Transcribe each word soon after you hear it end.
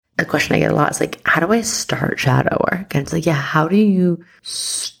question I get a lot is like, how do I start shadow work? And it's like, yeah, how do you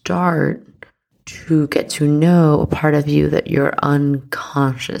start to get to know a part of you that you're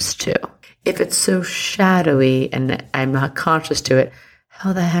unconscious to? If it's so shadowy and I'm not conscious to it,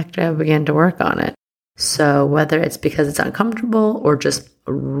 how the heck do I begin to work on it? So whether it's because it's uncomfortable or just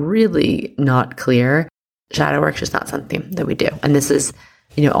really not clear, shadow work is just not something that we do. And this is,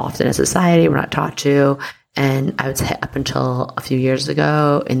 often in society, we're not taught to. And I would say up until a few years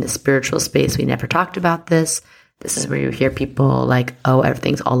ago in the spiritual space, we never talked about this. This is where you hear people like, oh,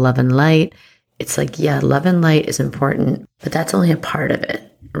 everything's all love and light. It's like, yeah, love and light is important, but that's only a part of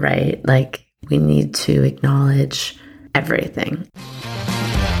it, right? Like we need to acknowledge everything.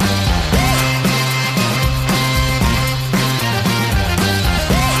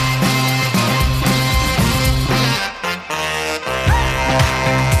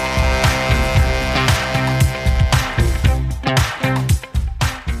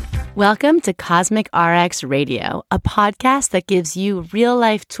 Welcome to Cosmic RX Radio, a podcast that gives you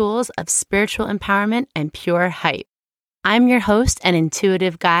real-life tools of spiritual empowerment and pure hype. I'm your host and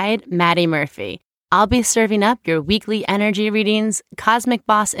intuitive guide, Maddie Murphy. I'll be serving up your weekly energy readings, cosmic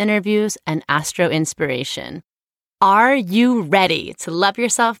boss interviews, and astro inspiration. Are you ready to love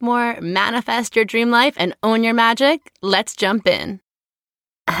yourself more, manifest your dream life, and own your magic? Let's jump in.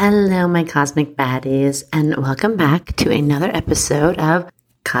 Hello, my cosmic baddies, and welcome back to another episode of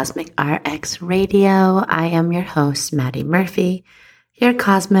Cosmic RX Radio. I am your host, Maddie Murphy, your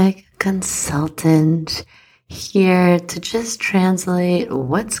cosmic consultant, here to just translate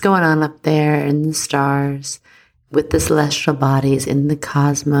what's going on up there in the stars with the celestial bodies in the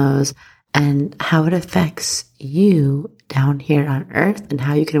cosmos and how it affects you down here on Earth and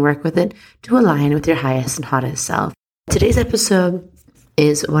how you can work with it to align with your highest and hottest self. Today's episode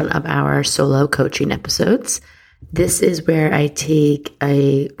is one of our solo coaching episodes. This is where I take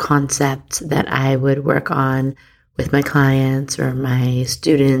a concept that I would work on with my clients or my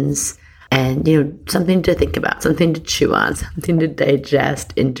students and, something to think about, something to chew on, something to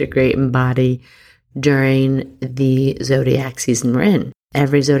digest, integrate, embody during the zodiac season we're in.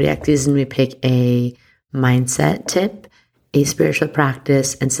 Every zodiac season, we pick a mindset tip, a spiritual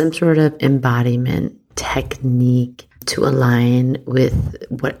practice, and some sort of embodiment technique to align with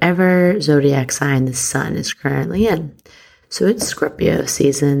whatever zodiac sign the sun is currently in. So it's Scorpio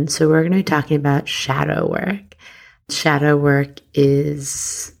season. So we're going to be talking about shadow work. Shadow work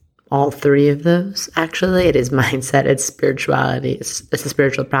is all three of those, actually. It is mindset, it's spirituality, it's a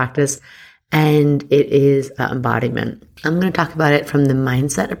spiritual practice, and it is embodiment. I'm going to talk about it from the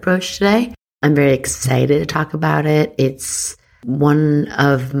mindset approach today. I'm very excited to talk about it. It's one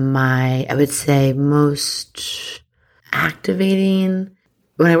of my, I would say, most activating.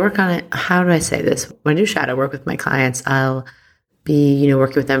 When I work on it, how do I say this? When I do shadow work with my clients, I'll be,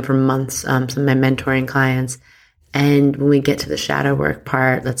 working with them for months, some of my mentoring clients. And when we get to the shadow work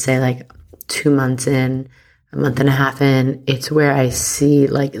part, let's say like 2 months in, a month and a half in, it's where I see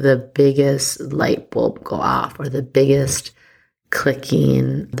like the biggest light bulb go off or the biggest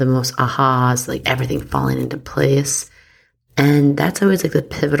clicking, the most ahas, like everything falling into place. And that's always like the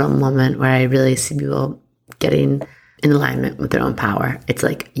pivotal moment where I really see people getting in alignment with their own power. It's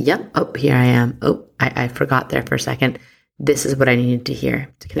like, yep, oh, here I am. Oh, I forgot there for a second. This is what I needed to hear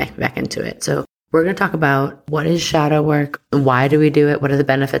to connect back into it. So we're going to talk about what is shadow work, why do we do it, what are the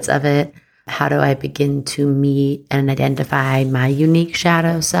benefits of it, how do I begin to meet and identify my unique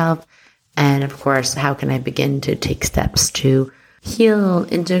shadow self, and of course, how can I begin to take steps to heal,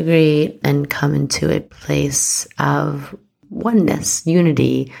 integrate, and come into a place of oneness,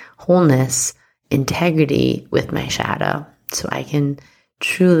 unity, wholeness, integrity with my shadow, so I can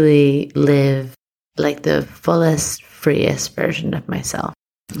truly live like the fullest, freest version of myself.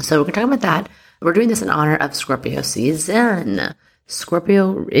 So we're going to talk about that. We're doing this in honor of Scorpio season.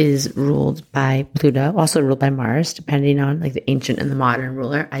 Scorpio is ruled by Pluto, also ruled by Mars, depending on like the ancient and the modern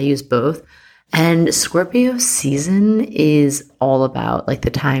ruler. I use both. And Scorpio season is all about like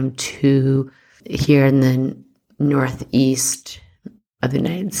the time to here in the northeast of the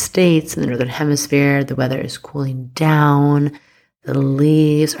United States, in the Northern Hemisphere, the weather is cooling down. The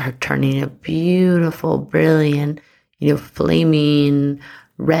leaves are turning a beautiful, brilliant, flaming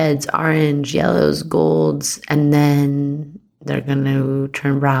reds, orange, yellows, golds, and then they're going to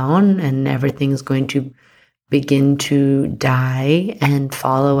turn brown and everything's going to begin to die and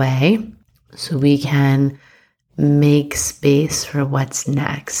fall away so we can make space for what's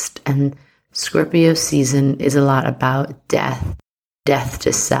next. And Scorpio season is a lot about death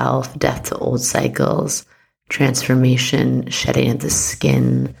to self, death to old cycles, transformation, shedding of the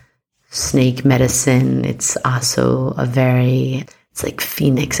skin, snake medicine. It's also a very It's like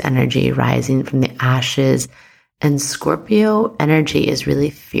Phoenix energy rising from the ashes. And Scorpio energy is really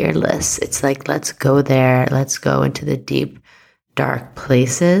fearless. It's like, let's go there. Let's go into the deep, dark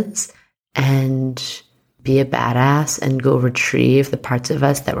places and be a badass and go retrieve the parts of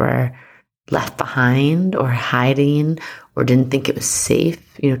us that were left behind or hiding or didn't think it was safe,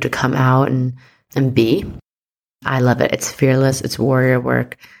 to come out and be. I love it. It's fearless. It's warrior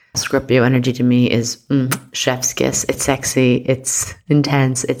work. Scorpio energy to me is chef's kiss. It's sexy. It's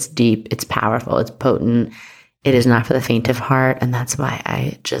intense. It's deep. It's powerful. It's potent. It is not for the faint of heart. And that's why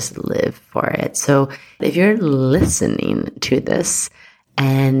I just live for it. So if you're listening to this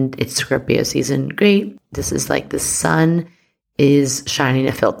and it's Scorpio season, great. This is like the sun is shining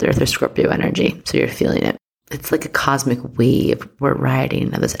a filter through Scorpio energy. So you're feeling it. It's like a cosmic wave we're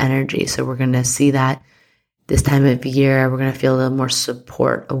riding of this energy. So we're going to see that this time of year. We're going to feel a little more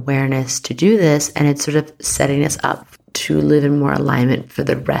support, awareness to do this. And it's sort of setting us up to live in more alignment for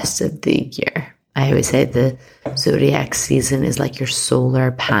the rest of the year. I always say the zodiac season is like your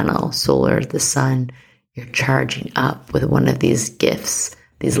solar panel. Solar is the sun. You're charging up with one of these gifts,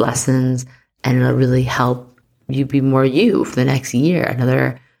 these lessons, and it'll really help you be more you for the next year.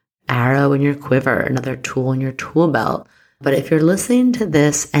 Another arrow in your quiver, another tool in your tool belt. But if you're listening to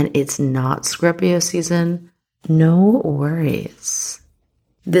this and it's not Scorpio season, no worries.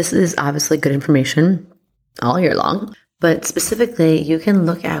 This is obviously good information all year long, but specifically you can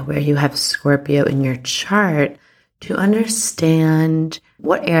look at where you have Scorpio in your chart to understand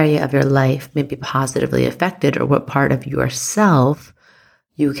what area of your life may be positively affected or what part of yourself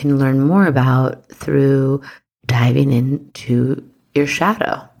you can learn more about through diving into your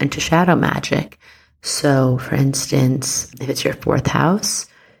shadow, into shadow magic. So for instance, if it's your 4th house,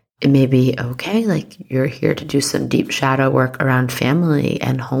 it may be okay, like you're here to do some deep shadow work around family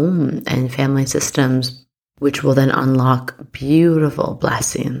and home and family systems, which will then unlock beautiful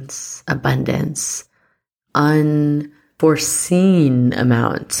blessings, abundance, unforeseen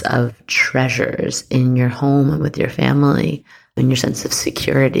amounts of treasures in your home and with your family and your sense of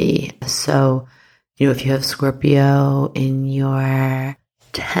security. So, if you have Scorpio in your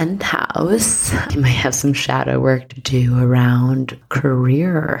 10th house, you might have some shadow work to do around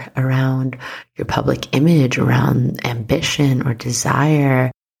career, around your public image, around ambition or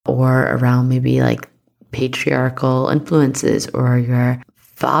desire, or around maybe like patriarchal influences or your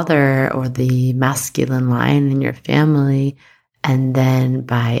father or the masculine line in your family. And then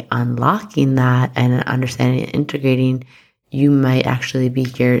by unlocking that and understanding and integrating, you might actually be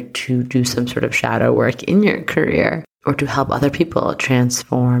here to do some sort of shadow work in your career or to help other people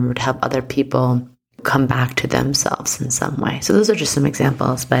transform or to help other people come back to themselves in some way. So those are just some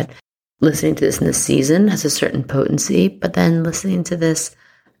examples, but listening to this in this season has a certain potency, but then listening to this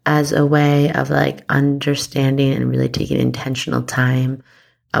as a way of like understanding and really taking intentional time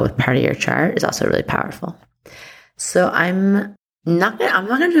with part of your chart is also really powerful. So I'm not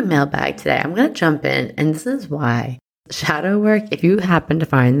going to do mailbag today. I'm going to jump in, and this is why. Shadow work, if you happen to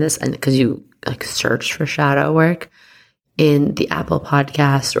find this, and because you like search for shadow work in the Apple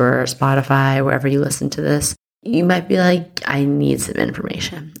Podcast or Spotify, wherever you listen to this, you might be like, I need some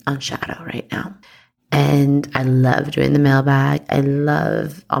information on shadow right now. And I love doing the mailbag. I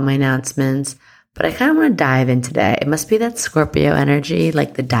love all my announcements, but I kind of want to dive in today. It must be that Scorpio energy,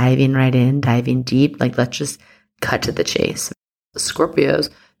 like the diving right in, diving deep, like let's just cut to the chase. Scorpios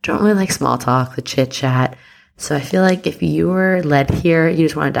don't really like small talk, the chit chat. So I feel like if you were led here, you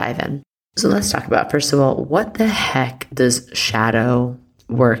just want to dive in. So let's talk about, first of all, what the heck does shadow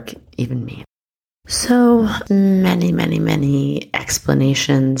work even mean? So many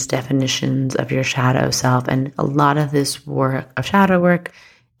explanations, definitions of your shadow self. And a lot of this work of shadow work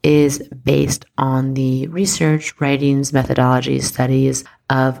is based on the research, writings, methodologies, studies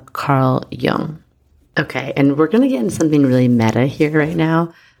of Carl Jung. Okay, and we're going to get into something really meta here right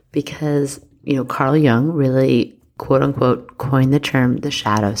now because Carl Jung really, quote unquote, coined the term the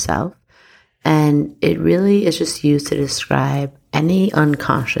shadow self. And it really is just used to describe any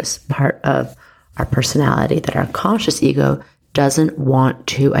unconscious part of our personality that our conscious ego doesn't want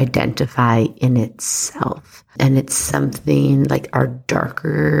to identify in itself. And it's something like our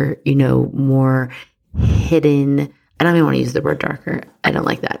darker, more hidden, I don't even want to use the word darker. I don't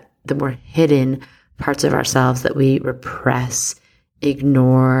like that. The more hidden parts of ourselves that we repress,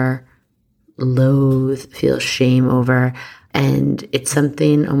 ignore, loathe, feel shame over. And it's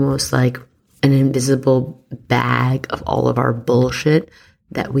something almost like an invisible bag of all of our bullshit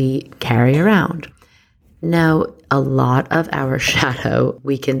that we carry around. Now, a lot of our shadow,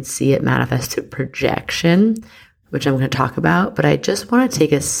 we can see it manifest to projection, which I'm going to talk about. But I just want to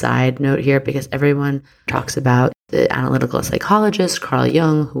take a side note here because everyone talks about the analytical psychologist, Carl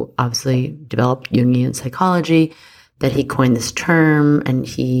Jung, who obviously developed Jungian psychology, that he coined this term, and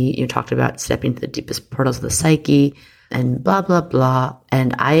he talked about stepping to the deepest portals of the psyche and blah, blah, blah.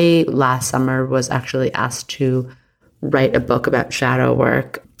 And I, last summer, was actually asked to write a book about shadow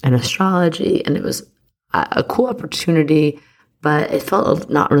work and astrology, and it was a cool opportunity, but it felt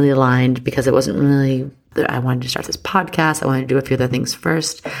not really aligned because it wasn't really, I wanted to start this podcast. I wanted to do a few other things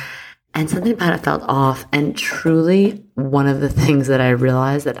first. And something about it felt off. And truly, one of the things that I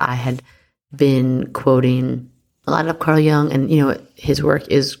realized that I had been quoting a lot of Carl Jung, and his work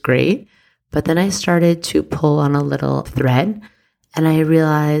is great. But then I started to pull on a little thread, and I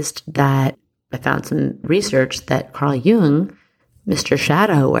realized that I found some research that Carl Jung, Mr.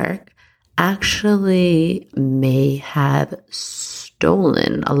 Shadow Work, actually may have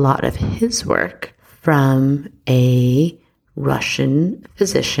stolen a lot of his work from a Russian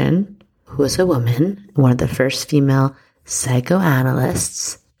physician who was a woman, one of the first female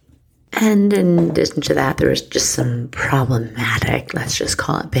psychoanalysts. And in addition to that, there was just some problematic, let's just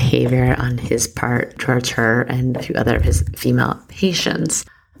call it, behavior on his part towards her and a few other of his female patients.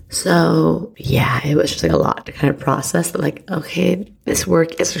 So yeah, it was just like a lot to kind of process. But like, okay, this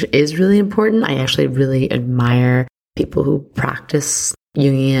work is really important. I actually really admire people who practice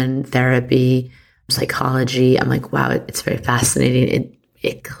Jungian therapy, psychology. I'm like, wow, it's very fascinating.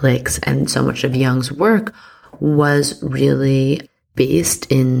 It clicks. And so much of Jung's work was really based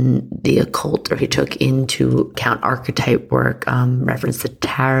in the occult, or he took into account archetype work, reference to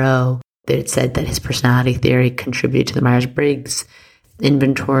tarot. They had said that his personality theory contributed to the Myers-Briggs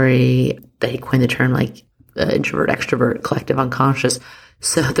inventory, that he coined the term like introvert, extrovert, collective unconscious.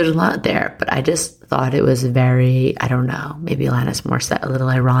 So there's a lot there, but I just thought it was very, I don't know, maybe Alanis Morissette, a little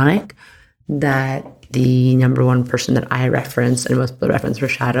ironic that the number one person that I referenced, and most people reference for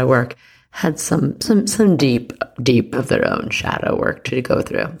shadow work, had some deep of their own shadow work to go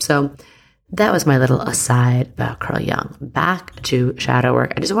through. So that was my little aside about Carl Jung. Back to shadow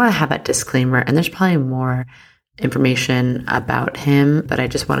work. I just want to have that disclaimer, and there's probably more information about him, but I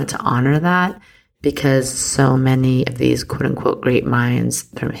just wanted to honor that because so many of these quote unquote great minds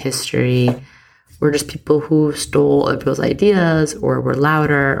from history were just people who stole other people's ideas, or were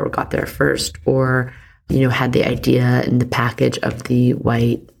louder, or got there first, or had the idea in the package of the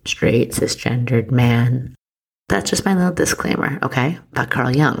white, straight, cisgendered man. That's just my little disclaimer, okay, about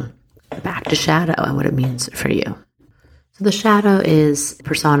Carl Jung. Back to shadow and what it means for you. So the shadow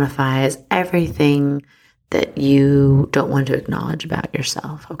personifies everything that you don't want to acknowledge about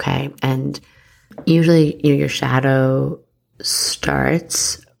yourself, okay? And usually, your shadow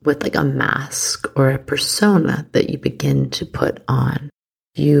starts with like a mask or a persona that you begin to put on.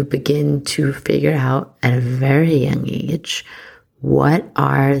 You begin to figure out at a very young age what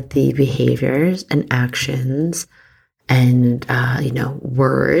are the behaviors and actions and,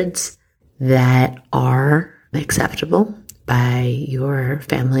 words that are acceptable by your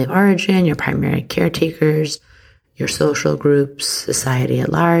family of origin, your primary caretakers, your social groups, society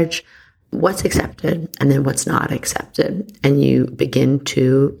at large, what's accepted and then what's not accepted. And you begin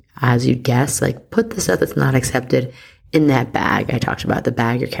to, as you guess, like put the stuff that's not accepted in that bag. I talked about the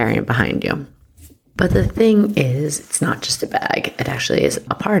bag you're carrying behind you. But the thing is, it's not just a bag. It actually is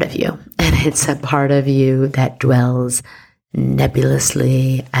a part of you. And it's a part of you that dwells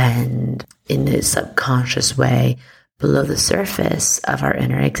nebulously and in a subconscious way below the surface of our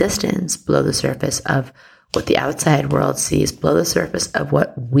inner existence, below the surface of what the outside world sees, below the surface of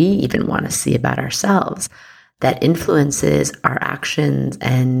what we even want to see about ourselves, that influences our actions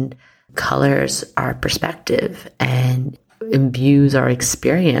and colors our perspective and imbues our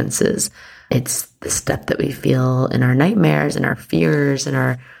experiences. It's the stuff that we feel in our nightmares and our fears and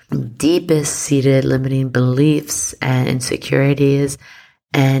our deepest seated limiting beliefs and insecurities,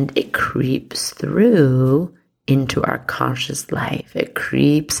 and it creeps through into our conscious life. It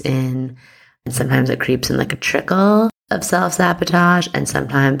creeps in, and sometimes it creeps in like a trickle of self-sabotage, and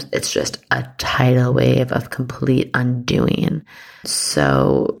sometimes it's just a tidal wave of complete undoing.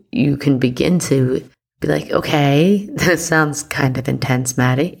 So you can begin to be like, okay, this sounds kind of intense,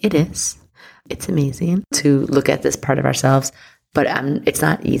 Maddie. It is. It's amazing to look at this part of ourselves, but it's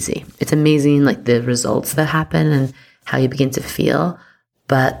not easy. It's amazing, like the results that happen and how you begin to feel,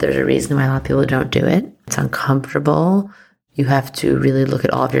 but there's a reason why a lot of people don't do it. It's uncomfortable. You have to really look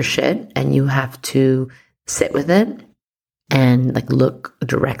at all of your shit, and you have to sit with it and like look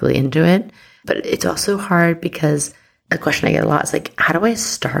directly into it. But it's also hard because a question I get a lot is like, how do I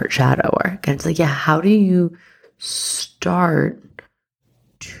start shadow work? And it's like, yeah, how do you start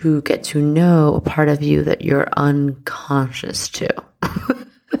to get to know a part of you that you're unconscious to,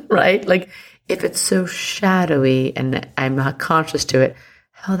 right? Like if it's so shadowy and I'm not conscious to it,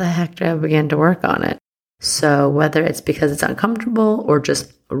 how the heck do I begin to work on it? So whether it's because it's uncomfortable or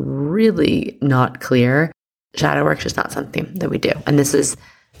just really not clear, shadow work is just not something that we do. And this is,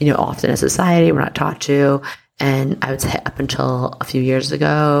 often in society, we're not taught to. And I would say up until a few years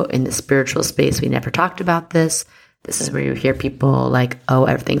ago in the spiritual space, we never talked about this. This is where you hear people like, oh,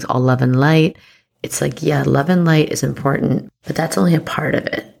 everything's all love and light. It's like, yeah, love and light is important, but that's only a part of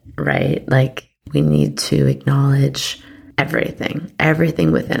it, right? Like we need to acknowledge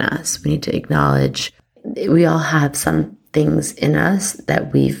everything within us. We need to acknowledge we all have some things in us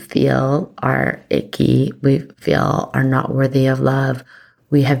that we feel are icky, we feel are not worthy of love.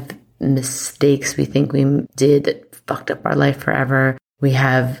 We have mistakes we think we did that fucked up our life forever. We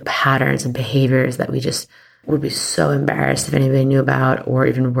have patterns and behaviors that we just would be so embarrassed if anybody knew about, or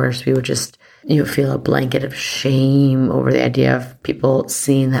even worse, we would just feel a blanket of shame over the idea of people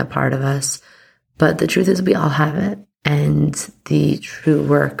seeing that part of us. But the truth is we all have it. And the true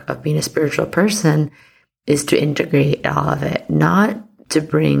work of being a spiritual person is to integrate all of it, not to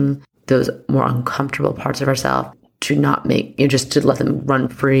bring those more uncomfortable parts of ourselves, to not make, just to let them run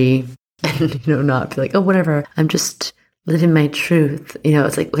free and, not be like, oh, whatever, I'm just living my truth.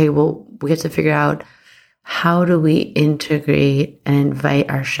 It's like, okay, well, we have to figure out how do we integrate and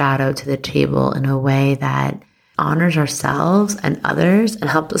invite our shadow to the table in a way that honors ourselves and others and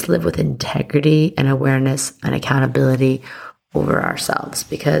helps us live with integrity and awareness and accountability over ourselves.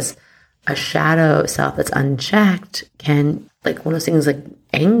 Because a shadow self that's unchecked can, like one of those things like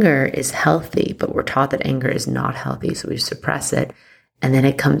anger is healthy, but we're taught that anger is not healthy. So we suppress it. And then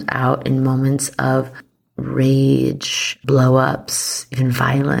it comes out in moments of rage, blow-ups, even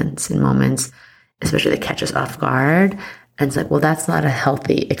violence, in moments, especially that catch us off guard. And it's like, well, that's not a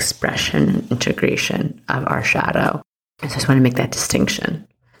healthy expression and integration of our shadow. And so I just want to make that distinction.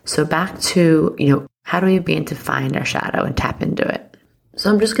 So back to, how do we begin to find our shadow and tap into it? So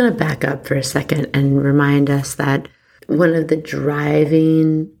I'm just going to back up for a second and remind us that one of the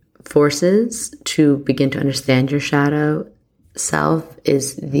driving forces to begin to understand your shadow self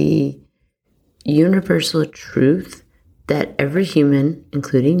is the universal truth that every human,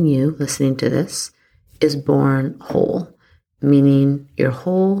 including you listening to this, is born whole, meaning you're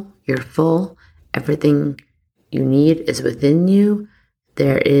whole, you're full, everything you need is within you.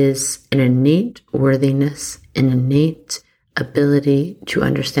 There is an innate worthiness, an innate ability to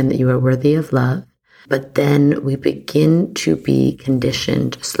understand that you are worthy of love. But then we begin to be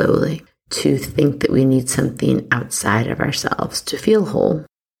conditioned slowly to think that we need something outside of ourselves to feel whole.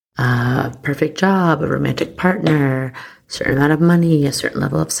 A perfect job, a romantic partner, a certain amount of money, a certain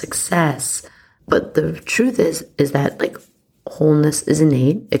level of success. But the truth is that like wholeness is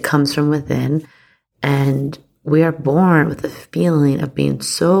innate. It comes from within. And we are born with a feeling of being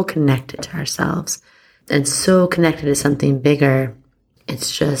so connected to ourselves and so connected to something bigger.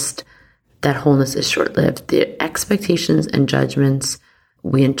 It's just that wholeness is short-lived. The expectations and judgments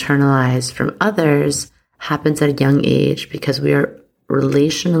we internalize from others happens at a young age because we are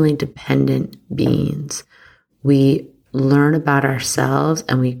relationally dependent beings. We learn about ourselves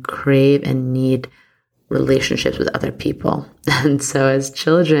and we crave and need relationships with other people. And so as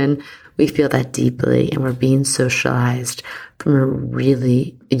children, we feel that deeply and we're being socialized from a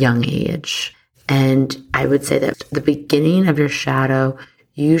really young age. And I would say that the beginning of your shadow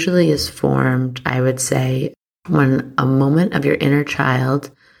usually is formed, I would say, when a moment of your inner child,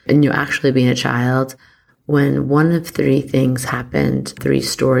 and you actually being a child, when one of three things happened, three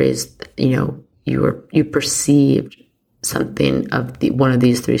stories, you perceived something of one of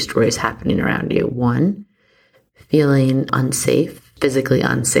these three stories happening around you. One, feeling unsafe, physically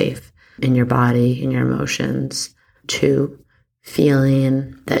unsafe in your body, in your emotions. Two,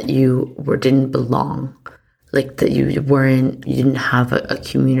 feeling that you didn't belong, like that you didn't have a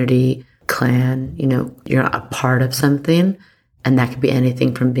community, clan, you're not a part of something. And that could be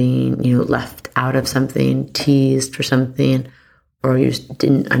anything from being, left out of something, teased for something, or you just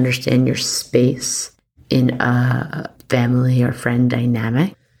didn't understand your space in a family or friend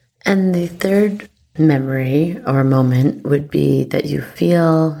dynamic. And the third memory or moment would be that you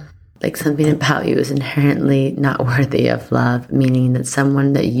feel like something about you is inherently not worthy of love, meaning that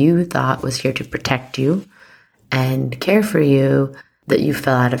someone that you thought was here to protect you and care for you, that you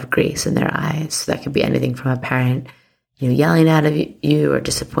fell out of grace in their eyes. So that could be anything from a parent, yelling out of you or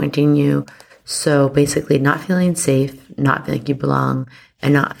disappointing you. So basically not feeling safe, not feeling like you belong,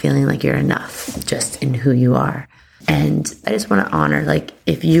 and not feeling like you're enough just in who you are. And I just want to honor, like,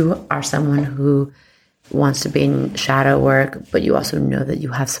 if you are someone who wants to be in shadow work, but you also know that you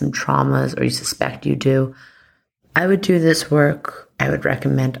have some traumas or you suspect you do, I would do this work. I would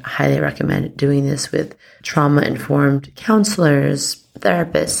highly recommend doing this with trauma-informed counselors,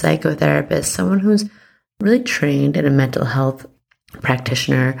 therapists, psychotherapists, someone who's really trained in a mental health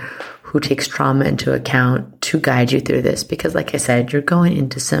practitioner who takes trauma into account to guide you through this. Because like I said, you're going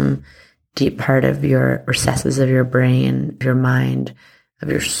into some deep part of your recesses of your brain, of your mind, of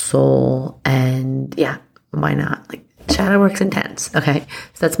your soul. And yeah, why not? Like, shadow work's intense. Okay.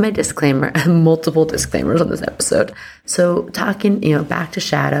 So that's my disclaimer. Multiple disclaimers on this episode. So talking, back to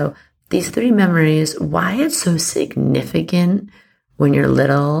shadow, these 3 memories, why it's so significant when you're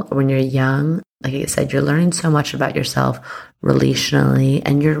little, when you're young. Like I said, you're learning so much about yourself relationally,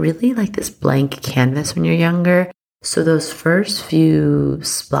 and you're really like this blank canvas when you're younger. So those first few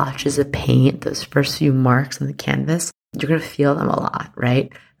splotches of paint, those first few marks on the canvas, you're going to feel them a lot,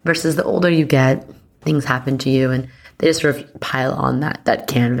 right? Versus the older you get, things happen to you and they just sort of pile on that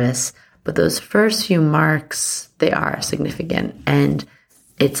canvas. But those first few marks, they are significant. And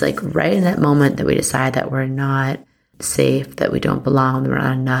it's like right in that moment that we decide that we're not safe, that we don't belong, that we're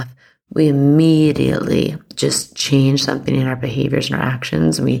not enough, we immediately just change something in our behaviors and our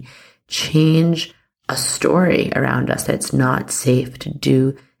actions. We change a story around us that it's not safe to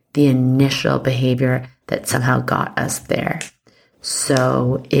do the initial behavior that somehow got us there.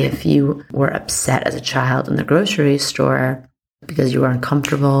 So if you were upset as a child in the grocery store because you were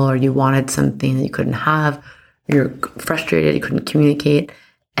uncomfortable or you wanted something that you couldn't have, you're frustrated, you couldn't communicate,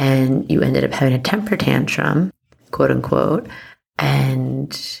 and you ended up having a temper tantrum, quote unquote,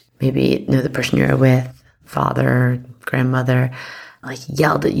 and maybe the person you're with, father, grandmother, like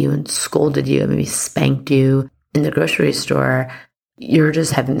yelled at you and scolded you, maybe spanked you in the grocery store, you're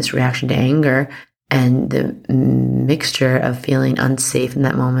just having this reaction to anger. And the mixture of feeling unsafe in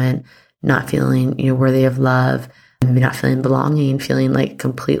that moment, not feeling worthy of love, maybe not feeling belonging, feeling like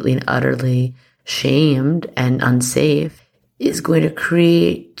completely and utterly shamed and unsafe, is going to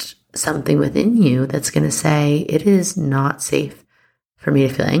create something within you that's going to say, it is not safe for me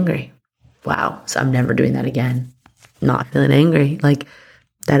to feel angry. Wow. So I'm never doing that again. Not feeling angry. Like,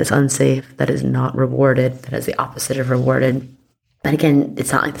 that is unsafe. That is not rewarded. That is the opposite of rewarded. But again,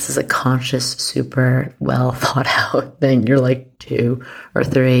 it's not like this is a conscious, super well thought out thing. You're like 2 or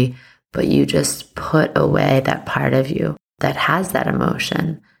 3, but you just put away that part of you that has that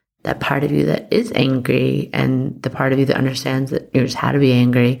emotion, that part of you that is angry, and the part of you that understands that you just had to be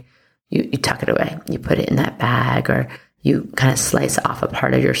angry. You tuck it away. You put it in that bag, or you kind of slice off a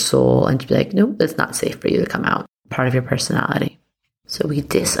part of your soul and be like, nope, it's not safe for you to come out. Part of your personality. So we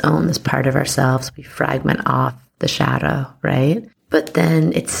disown this part of ourselves. We fragment off the shadow, right? But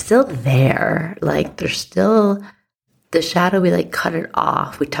then it's still there. Like, there's still the shadow. We like cut it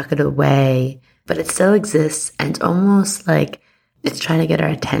off. We tuck it away, but it still exists. And it's almost like it's trying to get our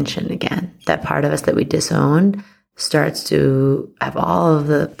attention again. That part of us that we disowned starts to have all of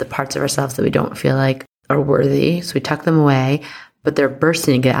the parts of ourselves that we don't feel like are worthy. So we tuck them away, but they're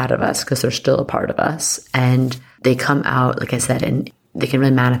bursting to get out of us because they're still a part of us. And they come out, like I said, and they can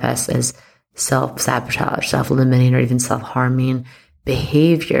really manifest as self-sabotage, self-limiting, or even self-harming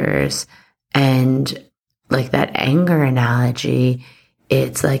behaviors. And like that anger analogy,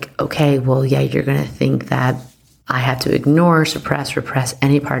 it's like, okay, well, yeah, you're going to think that I have to ignore, suppress, repress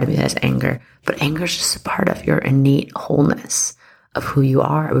any part of me that's anger. But anger is just a part of your innate wholeness of who you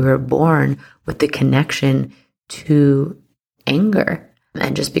are. We were born with the connection to anger.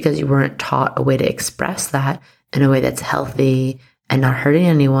 And just because you weren't taught a way to express that in a way that's healthy and not hurting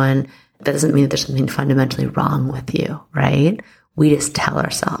anyone, that doesn't mean that there's something fundamentally wrong with you, right? We just tell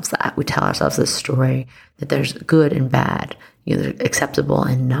ourselves that. We tell ourselves this story that there's good and bad, there's acceptable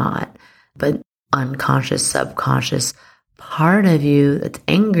and not. But unconscious, subconscious part of you that's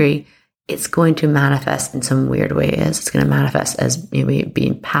angry, it's going to manifest in some weird ways. It's going to manifest as maybe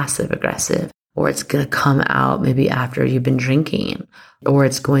being passive aggressive, or it's going to come out maybe after you've been drinking, or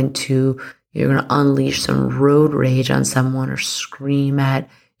you're going to unleash some road rage on someone or scream at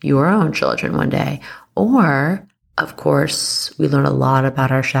your own children one day. Or, of course, we learn a lot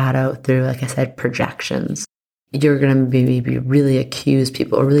about our shadow through, like I said, projections. You're going to maybe really accuse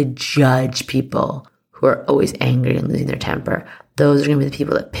people or really judge people who are always angry and losing their temper. Those are going to be the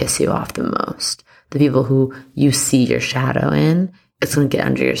people that piss you off the most. The people who you see your shadow in, it's going to get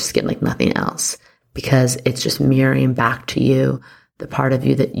under your skin like nothing else, because it's just mirroring back to you the part of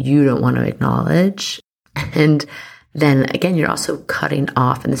you that you don't want to acknowledge. And then again, you're also cutting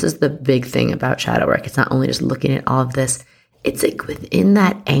off. And this is the big thing about shadow work. It's not only just looking at all of this. It's like within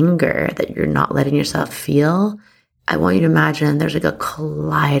that anger that you're not letting yourself feel, I want you to imagine there's like a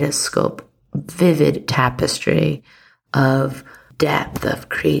kaleidoscope vivid tapestry of depth, of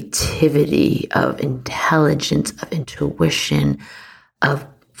creativity, of intelligence, of intuition, of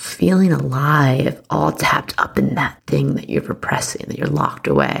feeling alive, all tapped up in that thing that you're repressing, that you're locked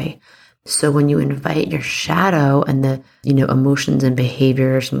away. So when you invite your shadow and the, emotions and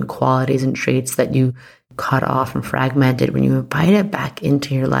behaviors and qualities and traits that you cut off and fragmented, when you invite it back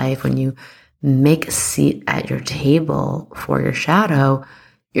into your life, when you make a seat at your table for your shadow,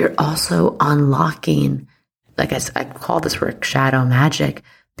 you're also unlocking, like I call this work shadow magic,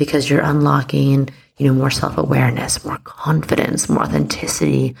 because you're unlocking, more self-awareness, more confidence, more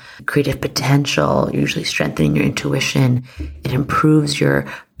authenticity, creative potential, usually strengthening your intuition. It improves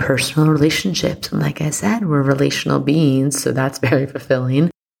your personal relationships. And like I said, we're relational beings, so that's very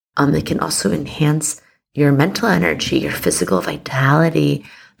fulfilling. It can also enhance your mental energy, your physical vitality.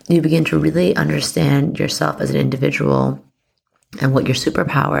 You begin to really understand yourself as an individual and what your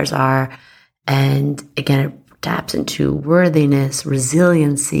superpowers are. And again, it taps into worthiness,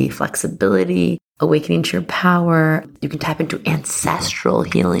 resiliency, flexibility, awakening to your power. You can tap into ancestral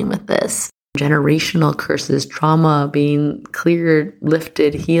healing with this. Generational curses, trauma being cleared,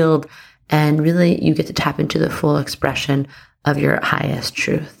 lifted, healed. And really, you get to tap into the full expression of your highest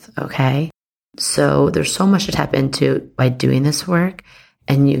truth, okay? So there's so much to tap into by doing this work,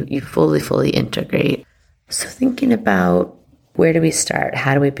 and you fully integrate. So thinking about, where do we start?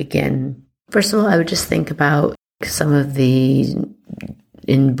 How do we begin? First of all, I would just think about some of the,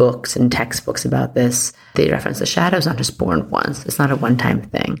 in books and textbooks about this, they reference the shadow is not just born once. It's not a one-time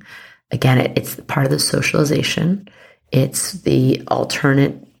thing. Again, it's part of the socialization. It's the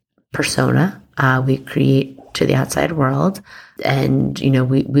alternate persona we create to the outside world. And,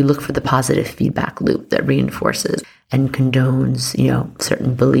 we look for the positive feedback loop that reinforces and condones,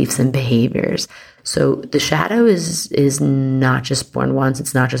 certain beliefs and behaviors. So the shadow is not just born once.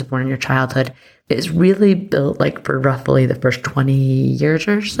 It's not just born in your childhood. It's really built for roughly the first 20 years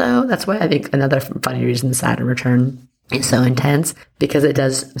or so. That's why I think another funny reason the Saturn return is so intense, because it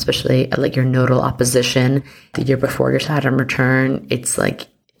does, especially your nodal opposition the year before your Saturn return. It's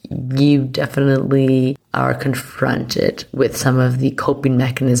you definitely are confronted with some of the coping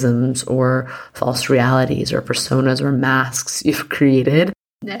mechanisms or false realities or personas or masks you've created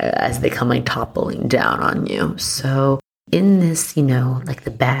as they come toppling down on you. So in this,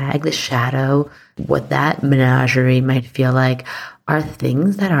 the bag, the shadow, what that menagerie might feel like are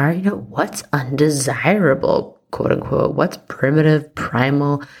things that are, what's undesirable, quote unquote, what's primitive,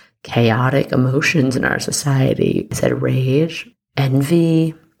 primal, chaotic emotions in our society. I said rage,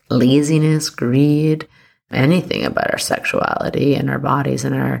 envy, laziness, greed, anything about our sexuality and our bodies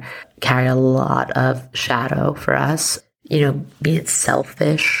carry a lot of shadow for us. Be it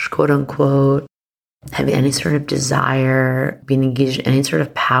selfish, quote unquote, having any sort of desire, being engaged in any sort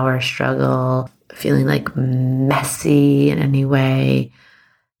of power struggle, feeling messy in any way,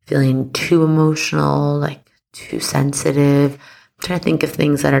 feeling too emotional, too sensitive. I'm trying to think of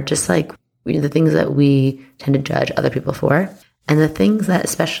things that are just the things that we tend to judge other people for. And the things that,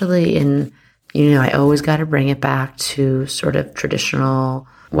 especially in, I always got to bring it back to sort of traditional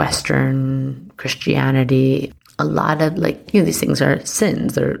Western Christianity. A lot of these things are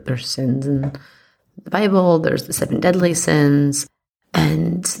sins. They're sins in the Bible. There's the 7 deadly sins.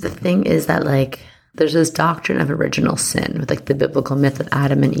 And the thing is that there's this doctrine of original sin with the biblical myth of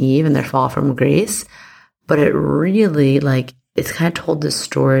Adam and Eve and their fall from grace. But it really it's kind of told this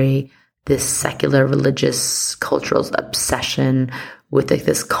story, this secular religious cultural obsession with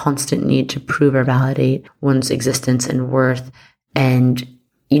this constant need to prove or validate one's existence and worth. And,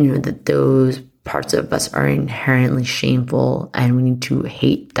 that those parts of us are inherently shameful and we need to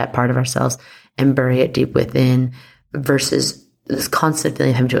hate that part of ourselves and bury it deep within, versus this constant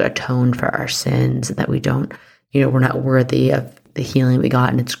feeling of having to atone for our sins, and that we don't, we're not worthy of the healing we got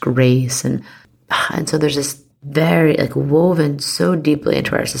and its grace. And so there's this very woven so deeply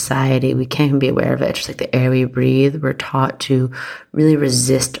into our society, we can't even be aware of it. Just the air we breathe, we're taught to really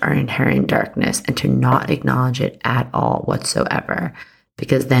resist our inherent darkness and to not acknowledge it at all whatsoever,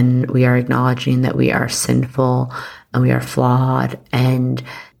 because then we are acknowledging that we are sinful and we are flawed. And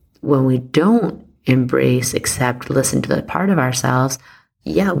when we don't embrace, accept, listen to that part of ourselves,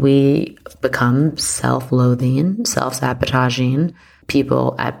 we become self-loathing, self-sabotaging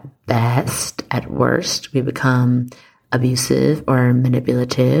people at best. At worst, we become abusive or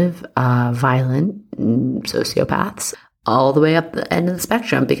manipulative, violent, sociopaths, all the way up the end of the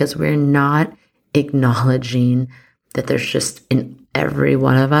spectrum, because we're not acknowledging that there's just in every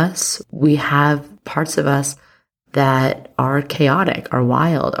one of us, we have parts of us that are chaotic or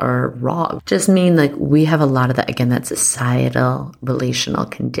wild or raw. Just mean like we have a lot of that, again, that societal relational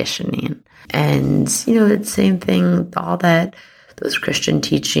conditioning. And, it's the same thing, all that, those Christian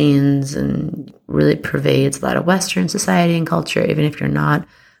teachings, and really pervades a lot of Western society and culture, even if you're not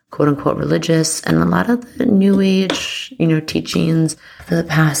quote unquote religious. And a lot of the new age, teachings for the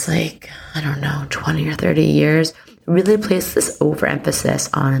past 20 or 30 years really place this overemphasis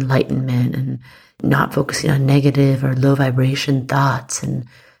on enlightenment and not focusing on negative or low vibration thoughts, and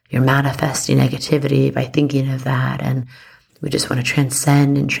you're manifesting negativity by thinking of that. And we just want to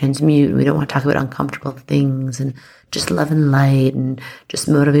transcend and transmute. And we don't want to talk about uncomfortable things, and just love and light, and just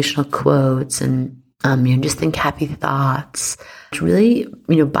motivational quotes, and just think happy thoughts. Which really,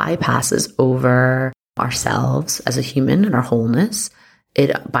 bypasses over ourselves as a human and our wholeness. It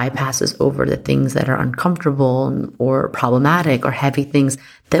bypasses over the things that are uncomfortable or problematic or heavy things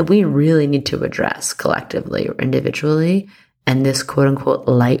that we really need to address collectively or individually. And this quote unquote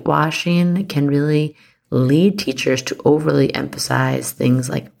light washing can really lead teachers to overly emphasize things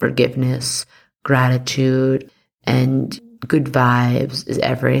like forgiveness, gratitude, and good vibes is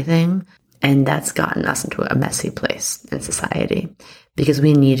everything. And that's gotten us into a messy place in society, because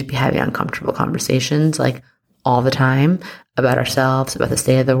we need to be having uncomfortable conversations like all the time about ourselves, about the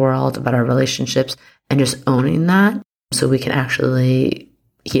state of the world, about our relationships, and just owning that so we can actually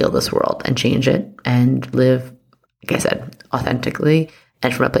heal this world and change it and live, like I said, authentically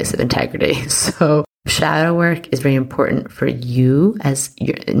and from a place of integrity. So shadow work is very important for you as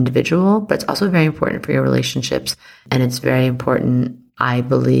your individual, but it's also very important for your relationships. And it's very important, I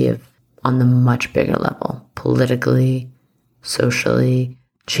believe, on the much bigger level, politically, socially,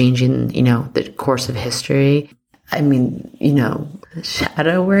 changing, the course of history. I mean,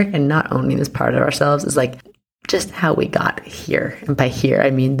 shadow work and not owning this part of ourselves is like just how we got here. And by here,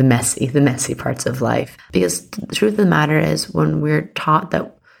 I mean the messy parts of life. Because the truth of the matter is, when we're taught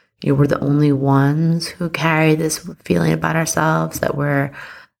that we're the only ones who carry this feeling about ourselves, that we're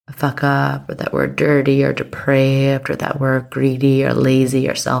a fuck up, or that we're dirty or depraved, or that we're greedy or lazy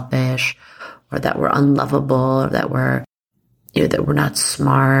or selfish, or that we're unlovable, or that we're that we're not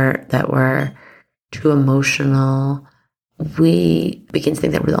smart, that we're too emotional, we begin to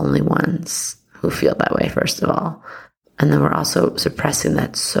think that we're the only ones who feel that way, first of all. And then we're also suppressing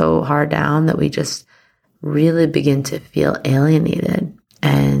that so hard down that we just really begin to feel alienated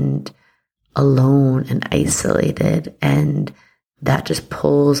and alone and isolated. And that just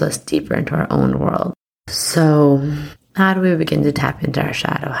pulls us deeper into our own world. So how do we begin to tap into our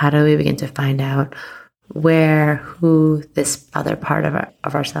shadow? How do we begin to find out who this other part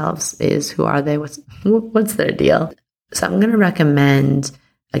of ourselves is? Who are they? What's their deal? So I'm going to recommend,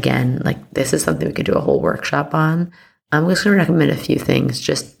 again, this is something we could do a whole workshop on. I'm just going to recommend a few things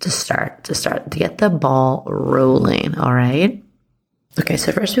just to get the ball rolling. All right. Okay.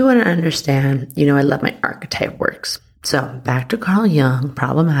 So first we want to understand, I love my archetype works. So back to Carl Jung,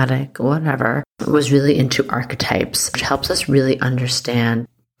 problematic, whatever, was really into archetypes, which helps us really understand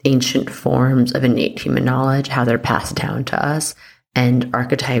ancient forms of innate human knowledge, how they're passed down to us. And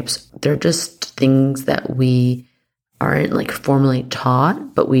archetypes, they're just things that we aren't formally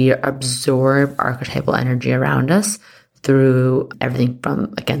taught, but we absorb archetypal energy around us through everything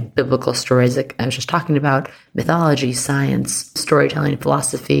from, again, biblical stories, like I was just talking about, mythology, science, storytelling,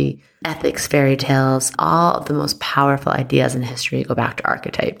 philosophy, ethics, fairy tales. All of the most powerful ideas in history go back to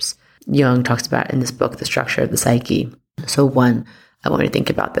archetypes. Jung talks about in this book, the structure of the psyche. So one, I want you to think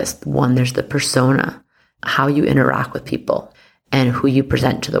about this. One, there's the persona, how you interact with people and who you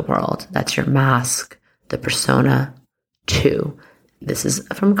present to the world. That's your mask, the persona. Two, this is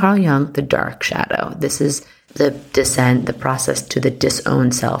from Carl Jung, the dark shadow. This is the descent, the process to the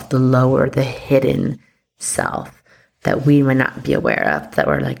disowned self, the lower, the hidden self that we might not be aware of, that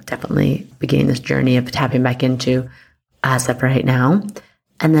we're definitely beginning this journey of tapping back into as of right now.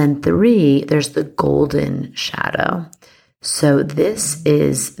 And then three, there's the golden shadow. So this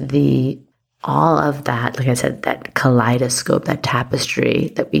is all of that, like I said, that kaleidoscope, that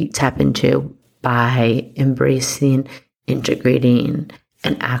tapestry that we tap into by embracing, integrating,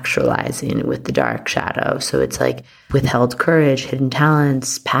 and actualizing with the dark shadow. So it's withheld courage, hidden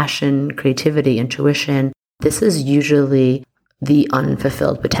talents, passion, creativity, intuition. This is usually the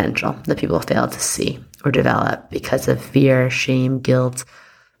unfulfilled potential that people fail to see or develop because of fear, shame, guilt,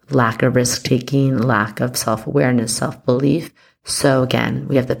 lack of risk-taking, lack of self-awareness, self-belief. So again,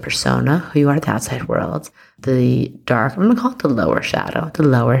 we have the persona, who you are in the outside world, the dark, I'm going to call it the lower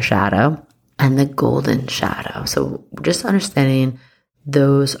shadow, and the golden shadow. So just understanding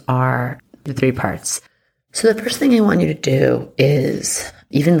those are the three parts. So the first thing I want you to do is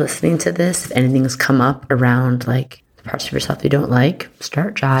even listening to this, if anything's come up around like parts of yourself you don't like,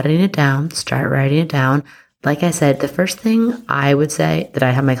 start jotting it down, start writing it down. Like I said, the first thing I would say that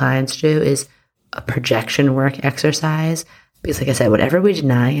I have my clients do is a projection work exercise. Because like I said, whatever we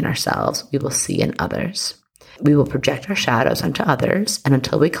deny in ourselves, we will see in others. We will project our shadows onto others. And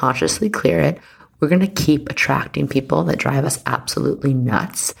until we consciously clear it, we're going to keep attracting people that drive us absolutely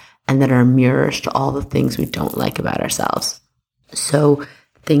nuts and that are mirrors to all the things we don't like about ourselves. So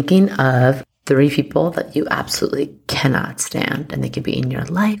thinking of 3 people that you absolutely cannot stand, and they could be in your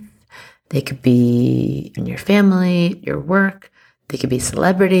life, they could be in your family, your work, they could be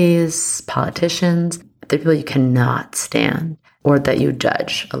celebrities, politicians, 3 people you cannot stand or that you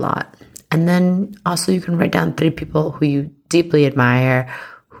judge a lot. And then also you can write down 3 people who you deeply admire,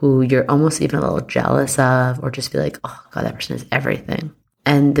 who you're almost even a little jealous of, or just feel like, oh God, that person is everything.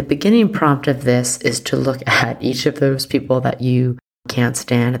 And the beginning prompt of this is to look at each of those people that you can't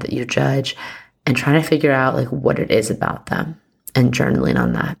stand, that you judge, and trying to figure out like what it is about them and journaling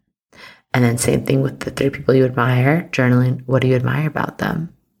on that. And then same thing with the 3 people you admire, journaling, what do you admire about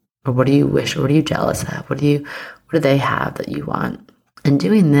them? Or what do you wish, or what are you jealous of? What do they have that you want? And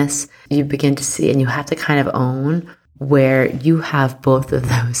doing this, you begin to see, and you have to kind of own where you have both of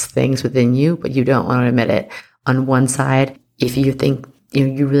those things within you, but you don't want to admit it. On one side, if you think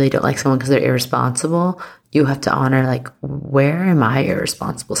you really don't like someone because they're irresponsible, you have to honor like, where am I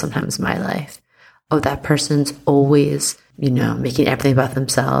irresponsible sometimes in my life? Oh, that person's always, making everything about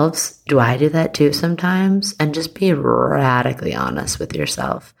themselves. Do I do that too sometimes? And just be radically honest with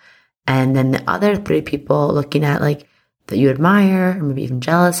yourself. And then the other 3 people looking at like that you admire, or maybe even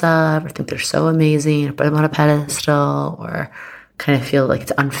jealous of, or think they're so amazing, or put them on a pedestal, or kind of feel like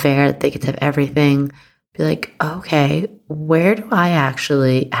it's unfair that they get to have everything. Be like, okay, where do I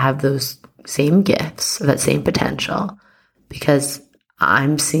actually have those same gifts, that same potential? Because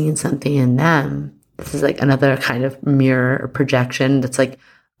I'm seeing something in them. This is like another kind of mirror or projection that's like,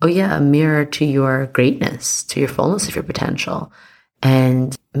 oh yeah, a mirror to your greatness, to your fullness of your potential.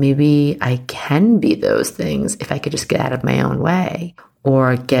 And maybe I can be those things if I could just get out of my own way,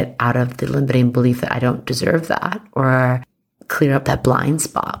 or get out of the limiting belief that I don't deserve that, or clear up that blind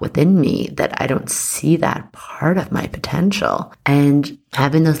spot within me that I don't see that part of my potential. And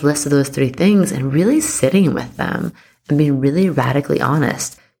having those lists of those 3 things and really sitting with them and being really radically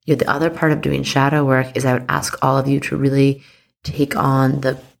honest. The other part of doing shadow work is I would ask all of you to really take on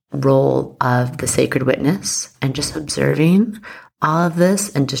the role of the sacred witness and just observing all of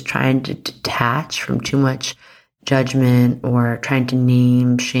this and just trying to detach from too much judgment or trying to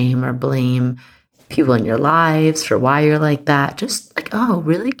name, shame, or blame people in your lives for why you're like that. Just like,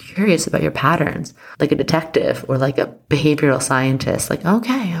 really curious about your patterns, like a detective or like a behavioral scientist. Like,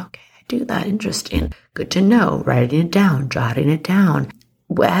 okay, I do that. Interesting. Good to know. Writing it down, jotting it down.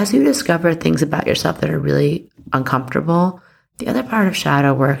 As you discover things about yourself that are really uncomfortable, the other part of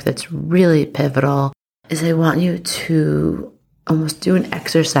shadow work that's really pivotal is I want you to almost do an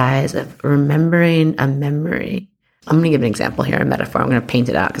exercise of remembering a memory. I'm going to give an example here, a metaphor. I'm going to paint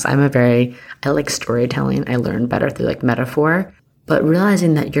it out because I like storytelling. I learn better through like metaphor. But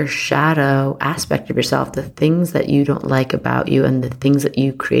realizing that your shadow aspect of yourself, the things that you don't like about you and the things that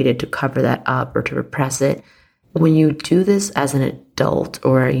you created to cover that up or to repress it, when you do this as an adult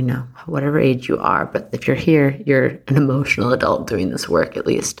or, whatever age you are, but if you're here, you're an emotional adult doing this work at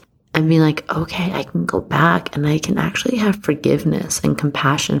least, and being like, okay, I can go back and I can actually have forgiveness and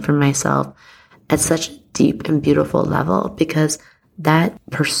compassion for myself at such a deep and beautiful level, because that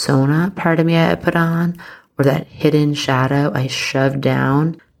persona part of me I put on, or that hidden shadow I shoved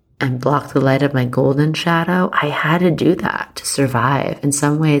down and blocked the light of my golden shadow, I had to do that to survive. In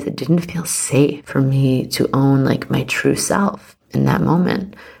some ways, it didn't feel safe for me to own like my true self in that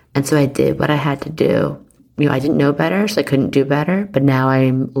moment. And so I did what I had to do. I didn't know better, so I couldn't do better, but now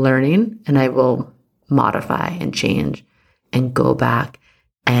I'm learning and I will modify and change and go back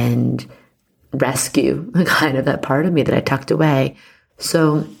and rescue kind of that part of me that I tucked away.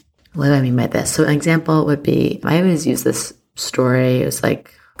 So what do I mean by this? So an example would be, I always use this story. It was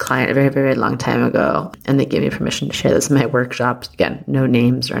like client a very, very long time ago, and they gave me permission to share this in my workshops. Again, no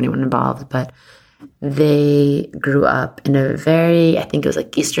names or anyone involved, but they grew up in a very, I think it was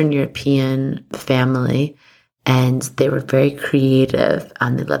like Eastern European family, and they were very creative,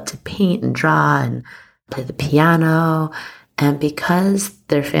 and they loved to paint and draw and play the piano. And because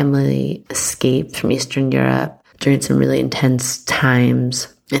their family escaped from Eastern Europe during some really intense times,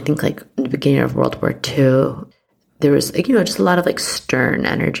 I think like in the beginning of World War II, there was, just a lot of like stern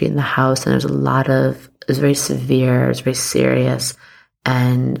energy in the house. And it was very severe. It was very serious.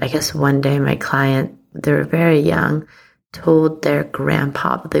 And I guess one day my client, they were very young. told their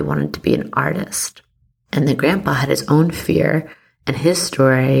grandpa that they wanted to be an artist. And the grandpa had his own fear and his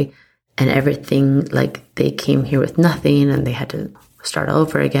story and everything. Like, they came here with nothing and they had to start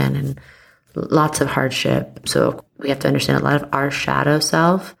over again and lots of hardship. So we have to understand a lot of our shadow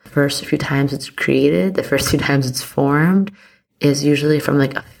self, the first few times it's created, the first few times it's formed, is usually from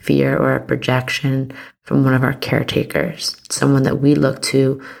like a fear or a projection from one of our caretakers, someone that we look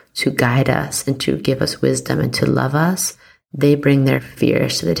to guide us and to give us wisdom and to love us. They bring their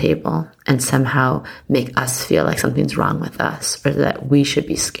fears to the table and somehow make us feel like something's wrong with us or that we should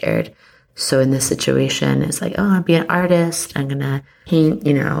be scared. So in this situation, it's like, oh, I'm be an artist. I'm going to paint,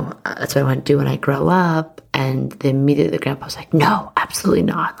 that's what I want to do when I grow up. And then immediately the grandpa was like, no, absolutely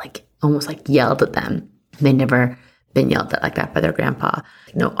not. Like, almost like yelled at them. They never been yelled at like that by their grandpa.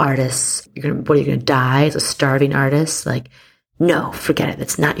 No, artists, what are you going to die as a starving artist? Like, no, forget it.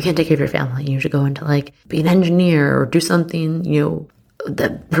 It's not, you can't take care of your family. You should go into like be an engineer or do something,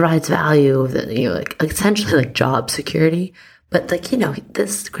 that provides value, that, like essentially like job security. But like,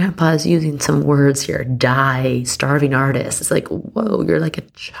 this grandpa is using some words here, die, starving artist. It's like, whoa, you're like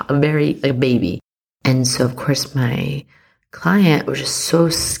a baby. And so of course my client was just so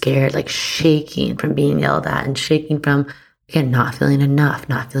scared, like shaking from being yelled at and shaking from, again, not feeling enough,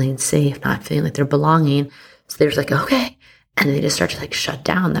 not feeling safe, not feeling like they're belonging. So they're just like, okay. And they just start to like shut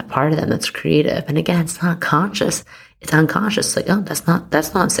down that part of them that's creative. And again, it's not conscious. It's unconscious. It's like, oh,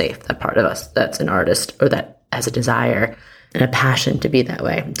 that's not safe. That part of us that's an artist or that has a desire and a passion to be that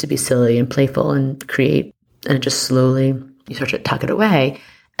way, to be silly and playful and create. And it just slowly, you start to tuck it away.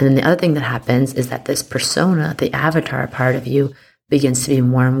 And then the other thing that happens is that this persona, the avatar part of you, begins to be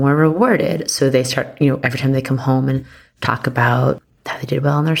more and more rewarded. So they start, every time they come home and talk about how they did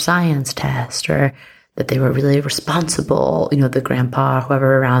well on their science test or that they were really responsible, the grandpa,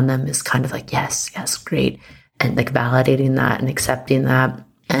 whoever around them is kind of like, yes, great. And like validating that and accepting that.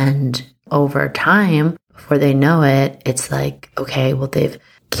 And over time, before they know it, it's like, okay, well, they've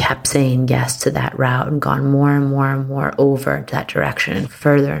kept saying yes to that route and gone more and more and more over into that direction and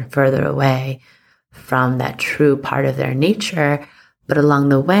further away from that true part of their nature. But along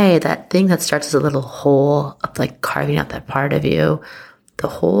the way, that thing that starts as a little hole of like carving out that part of you, the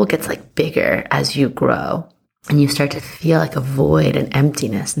hole gets like bigger as you grow and you start to feel like a void and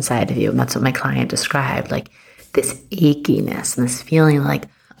emptiness inside of you. And that's what my client described, like this achiness and this feeling like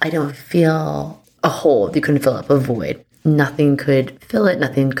I don't feel a hole. You couldn't fill up a void. Nothing could fill it.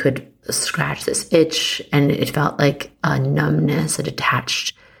 Nothing could scratch this itch. And it felt like a numbness, a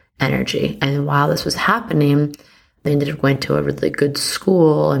detached energy. And while this was happening, they ended up going to a really good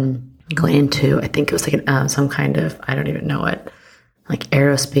school and going into, I think it was like some kind of, I don't even know what, like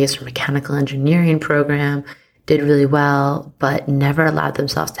aerospace or mechanical engineering program, did really well, but never allowed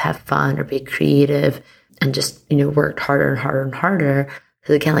themselves to have fun or be creative and just, worked harder and harder and harder.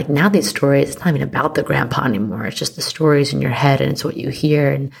 Because again, like now these stories, it's not even about the grandpa anymore. It's just the stories in your head and it's what you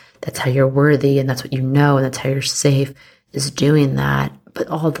hear and that's how you're worthy and that's what you know and that's how you're safe is doing that. But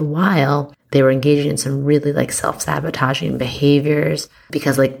all the while, they were engaging in some really like self-sabotaging behaviors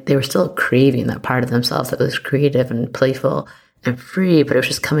because like they were still craving that part of themselves that was creative and playful and free, but it was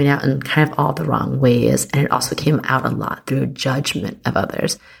just coming out in kind of all the wrong ways. And it also came out a lot through judgment of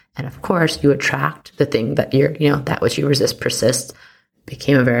others. And of course, you attract the thing that you're, that which you resist persists.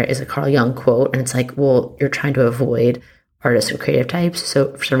 Became is a Carl Jung quote. And it's like, well, you're trying to avoid artists and creative types.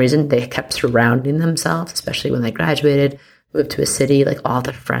 So for some reason, they kept surrounding themselves, especially when they graduated, moved to a city, like all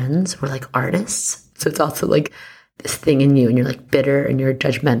their friends were like artists. So it's also like this thing in you and you're like bitter and you're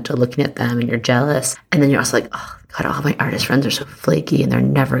judgmental looking at them and you're jealous. And then you're also like, oh God, all my artist friends are so flaky and they're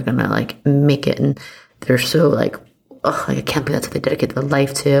never going to like make it. And they're so like, oh, I can't believe that's what they dedicate their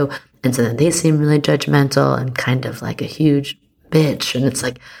life to. And so then they seem really judgmental and kind of like a huge bitch. And it's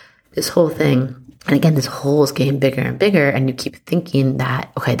like this whole thing. And again, this hole is getting bigger and bigger. And you keep thinking that,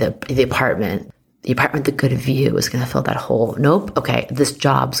 okay, the apartment, the good view is going to fill that hole. Nope. Okay, this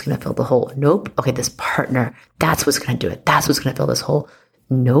job's going to fill the hole. Nope. Okay, this partner, that's what's going to do it. That's what's going to fill this hole.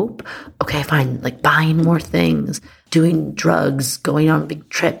 Nope. Okay, fine. Like buying more things, doing drugs, going on big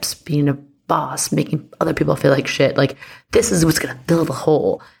trips, being a boss, making other people feel like shit. Like this is what's going to fill the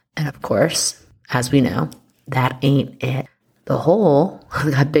hole. And of course, as we know, that ain't it. The hole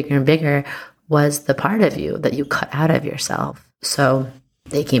got bigger and bigger was the part of you that you cut out of yourself. So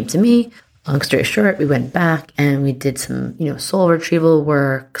they came to me. Long story short, we went back and we did some, soul retrieval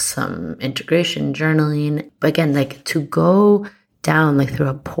work, some integration journaling. But again, like to go down like through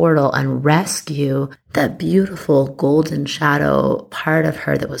a portal and rescue that beautiful golden shadow part of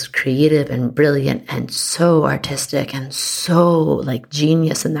her that was creative and brilliant and so artistic and so like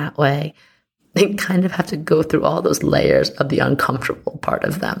genius in that way. they kind of have to go through all those layers of the uncomfortable part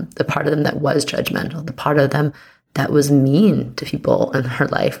of them, the part of them that was judgmental, the part of them that was mean to people in her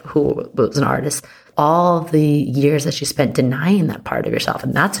life who was an artist, all the years that she spent denying that part of yourself.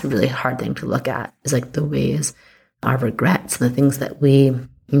 And that's a really hard thing to look at, is like the ways, our regrets and the things that we,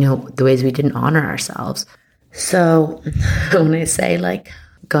 the ways we didn't honor ourselves. So when I say like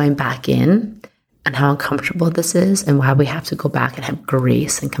going back in and how uncomfortable this is and why we have to go back and have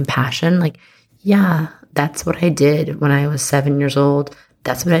grace and compassion, like, yeah, that's what I did when I was 7 years old.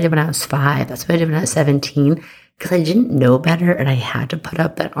 That's what I did when I was 5. That's what I did when I was 17. Because I didn't know better and I had to put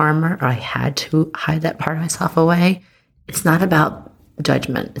up that armor, or I had to hide that part of myself away. It's not about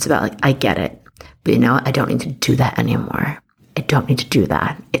judgment. It's about like, I get it. But I don't need to do that anymore. I don't need to do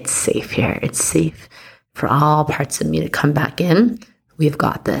that. It's safe here. It's safe for all parts of me to come back in. We've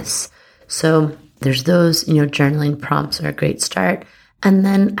got this. So there's those, journaling prompts are a great start. And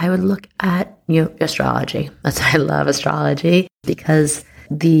then I would look at, astrology. That's why I love astrology, because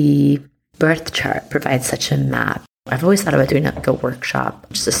the birth chart provides such a map. I've always thought about doing like a workshop,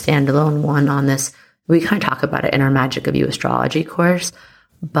 just a standalone one on this. We kind of talk about it in our Magic of You astrology course,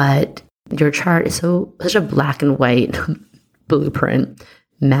 but your chart is such a black and white blueprint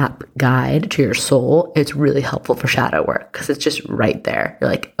map guide to your soul. It's really helpful for shadow work because it's just right there. You're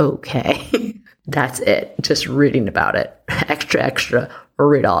like, okay, that's it. Just reading about it. Extra,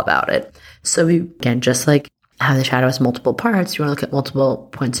 read all about it. So again, just like how the shadow has multiple parts, you want to look at multiple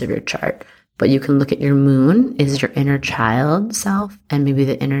points of your chart. But you can look at your moon, is your inner child self, and maybe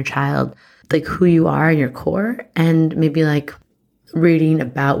the inner child, like who you are in your core, and maybe like reading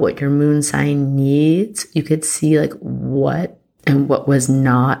about what your moon sign needs. You could see like what was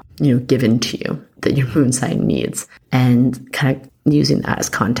not, given to you that your moon sign needs, and kind of using that as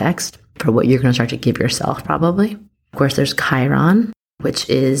context for what you're going to start to give yourself probably. Of course, there's Chiron, which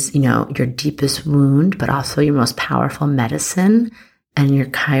is, your deepest wound, but also your most powerful medicine. And your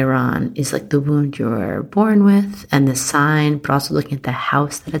Chiron is like the wound you were born with and the sign, but also looking at the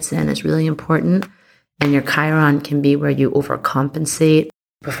house that it's in is really important. And your Chiron can be where you overcompensate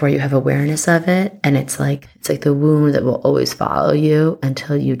before you have awareness of it. And it's like the wound that will always follow you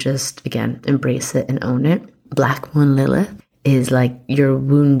until you just, again, embrace it and own it. Black Moon Lilith is like your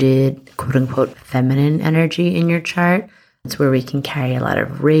wounded, quote unquote, feminine energy in your chart. It's where we can carry a lot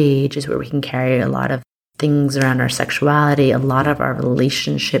of rage, is where we can carry a lot of things around our sexuality. A lot of our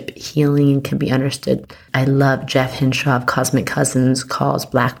relationship healing can be understood. I love Jeff Hinshaw of Cosmic Cousins calls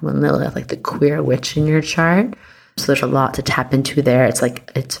Black Moon Lilith like the queer witch in your chart. So there's a lot to tap into there.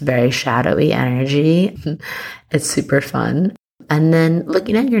 It's very shadowy energy. It's super fun. And then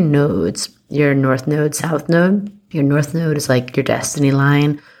looking at your nodes, your north node, south node. Your north node is like your destiny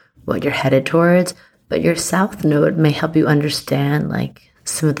line, what you're headed towards. But your south node may help you understand like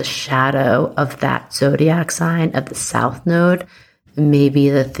some of the shadow of that zodiac sign of the south node. Maybe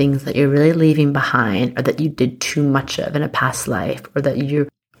the things that you're really leaving behind, or that you did too much of in a past life, or that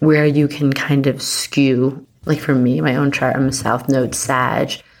where you can kind of skew. Like for me, my own chart, I'm a south node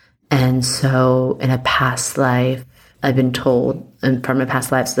Sag. And so in a past life, I've been told, and from my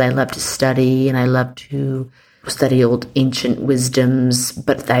past lives, that I love to study and I love to study old ancient wisdoms,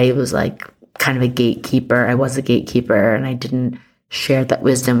 but I was like kind of a gatekeeper. I was a gatekeeper and I didn't share that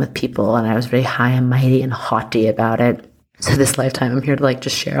wisdom with people, and I was very high and mighty and haughty about it. So this lifetime, I'm here to like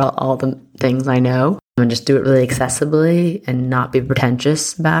just share all the things I know and just do it really accessibly and not be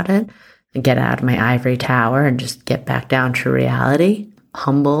pretentious about it, and get out of my ivory tower and just get back down to reality.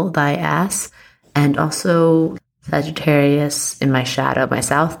 Humble thy ass. And also Sagittarius in my shadow, my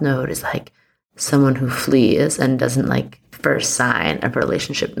south node is like someone who flees and doesn't like first sign of a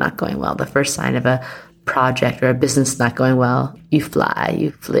relationship not going well, the first sign of a project or a business not going well, you fly,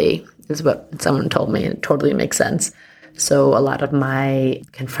 you flee, is what someone told me, and it totally makes sense. So a lot of my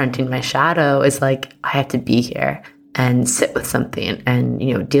confronting my shadow is like, I have to be here and sit with something and,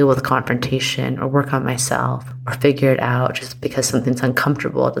 deal with confrontation or work on myself or figure it out. Just because something's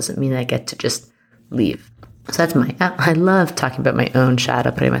uncomfortable doesn't mean I get to just leave. So that's I love talking about my own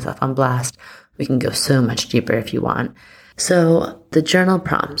shadow, putting myself on blast. We can go so much deeper if you want. So the journal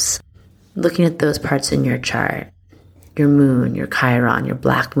prompts, looking at those parts in your chart, your moon, your Chiron, your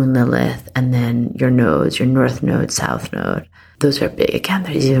Black Moon Lilith, and then your nodes, your north node, south node. Those are big. Again,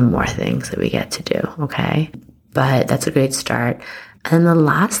 there's even more things that we get to do, okay? But that's a great start. And the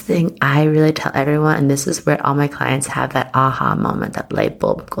last thing I really tell everyone, and this is where all my clients have that aha moment, that light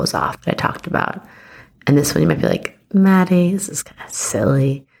bulb goes off that I talked about. And this one you might be like, Maddie, this is kind of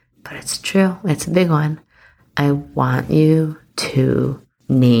silly, but it's true. It's a big one. I want you to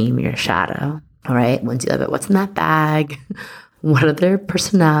name your shadow. All right. Once you have it, what's in that bag? What are their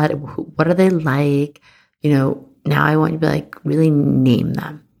personality? What are they like? Now I want you to like really name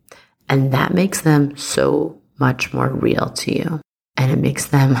them. And that makes them so much more real to you. And it makes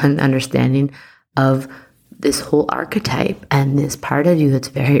them an understanding of this whole archetype and this part of you that's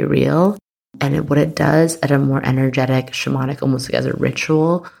very real. And what it does at a more energetic, shamanic, almost like as a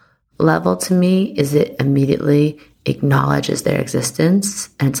ritual level to me, is it immediately acknowledges their existence.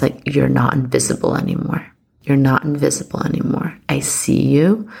 And it's like, you're not invisible anymore. You're not invisible anymore. I see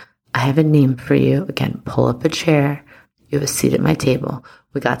you. I have a name for you. Again, pull up a chair. You have a seat at my table.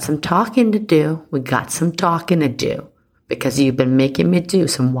 We got some talking to do. Because you've been making me do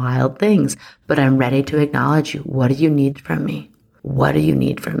some wild things, but I'm ready to acknowledge you. What do you need from me? What do you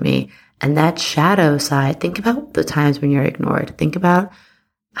need from me? And that shadow side, think about the times when you're ignored. Think about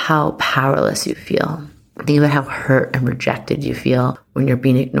how powerless you feel. Think about how hurt and rejected you feel when you're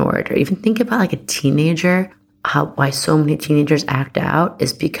being ignored. Or even think about like a teenager, why so many teenagers act out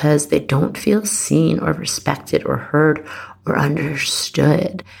is because they don't feel seen or respected or heard or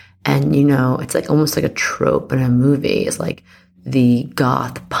understood. And, it's like almost like a trope in a movie. It's like the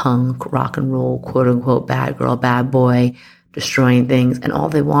goth, punk, rock and roll, quote unquote, bad girl, bad boy, destroying things. And all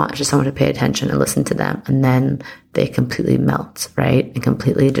they want is just someone to pay attention and listen to them. And then they completely melt, right? And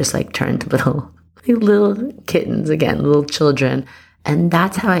completely just like turn to little kittens again, little children. And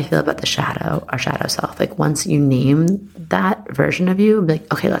that's how I feel about the shadow, our shadow self. Like once you name that version of you, be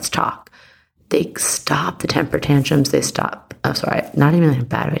like, okay, let's talk. They stop the temper tantrums. They stop, not even a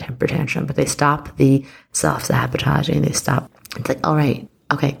bad way temper tantrum, but they stop the self-sabotaging. They stop. It's like, all right,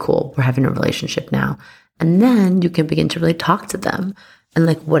 okay, cool. We're having a relationship now. And then you can begin to really talk to them. And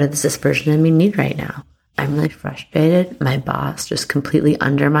like, what does this version of me need right now? I'm really frustrated. My boss just completely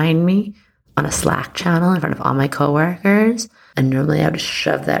undermined me on a Slack channel in front of all my coworkers. And normally I would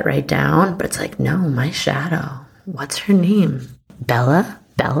shove that right down. But it's like, no, my shadow. What's her name? Bella?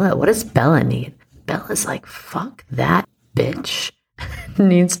 What does Bella need? Bella's like, fuck that bitch.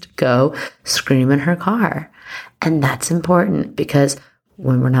 Needs to go scream in her car. And that's important because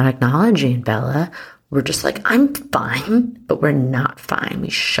when we're not acknowledging Bella, we're just like, I'm fine, but we're not fine. We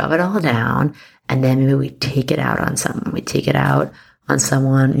shove it all down and then maybe we take it out on someone. We take it out on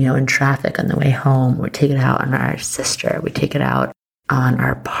someone, in traffic on the way home. We take it out on our sister. We take it out on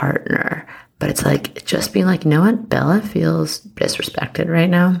our partner. But it's like just being like, you know what? Bella feels disrespected right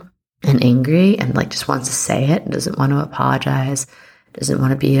now and angry and like just wants to say it and doesn't want to apologize, doesn't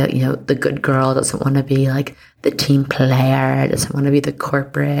want to be, the good girl, doesn't want to be like the team player, doesn't want to be the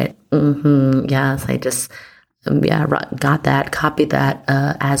corporate. Yes, I just, got that, copied that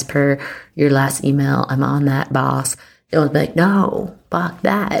as per your last email. I'm on that, boss. It was like, no, fuck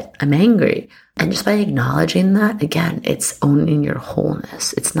that. I'm angry. And just by acknowledging that, again, it's owning your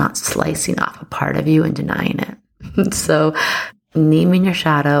wholeness. It's not slicing off a part of you and denying it. So naming your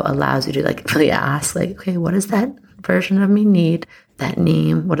shadow allows you to like really ask like, okay, what does that version of me need? That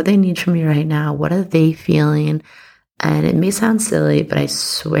name, what do they need from me right now? What are they feeling? And it may sound silly, but I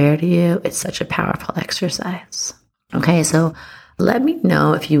swear to you, it's such a powerful exercise. Okay, so let me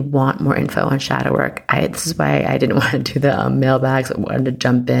know if you want more info on shadow work. This is why I didn't want to do the mailbags. I wanted to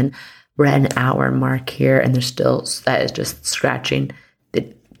jump in. We're at an hour mark here, and that is just scratching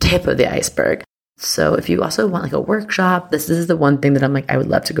the tip of the iceberg. So if you also want like a workshop, this is the one thing that I'm like, I would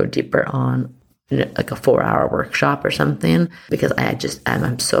love to go deeper on, like a 4-hour workshop or something, because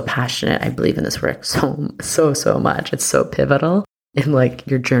I'm so passionate. I believe in this work so much. It's so pivotal in like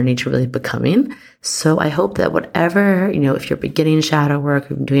your journey to really becoming. So I hope that whatever, if you're beginning shadow work,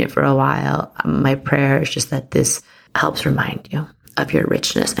 you've been doing it for a while, my prayer is just that this helps remind you of your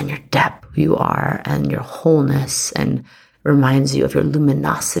richness and your depth, who you are, and your wholeness, and reminds you of your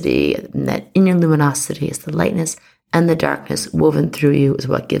luminosity, and that in your luminosity is the lightness and the darkness woven through you is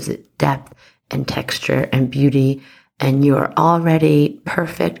what gives it depth and texture and beauty. And you are already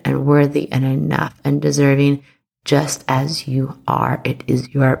perfect and worthy and enough and deserving just as you are. It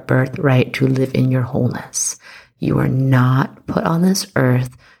is your birthright to live in your wholeness. You are not put on this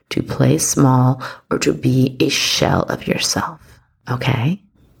earth to play small or to be a shell of yourself. Okay?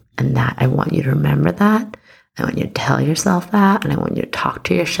 And that I want you to remember that. I want you to tell yourself that. And I want you to talk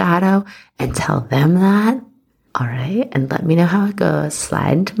to your shadow and tell them that. All right? And let me know how it goes.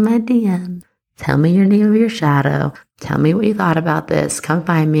 Slide into my DM. Tell me your name of your shadow. Tell me what you thought about this. Come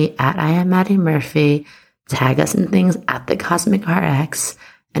find me at I am Maddie Murphy. Tag us in things at the Cosmic RX.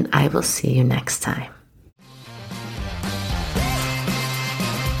 And I will see you next time.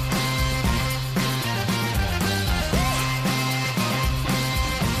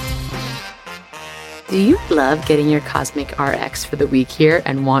 Do you love getting your Cosmic RX for the week here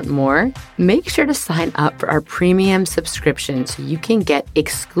and want more? Make sure to sign up for our premium subscription so you can get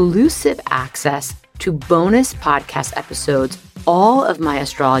exclusive access to bonus podcast episodes, all of my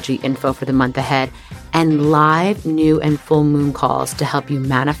astrology info for the month ahead, and live new and full moon calls to help you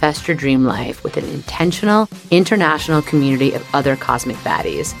manifest your dream life with an intentional international community of other cosmic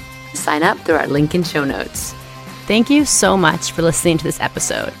baddies. Sign up through our link in show notes. Thank you so much for listening to this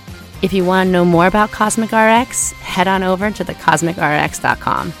episode. If you want to know more about Cosmic RX, head on over to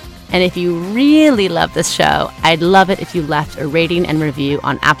thecosmicrx.com. And if you really love this show, I'd love it if you left a rating and review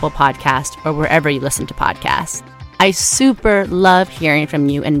on Apple Podcasts or wherever you listen to podcasts. I super love hearing from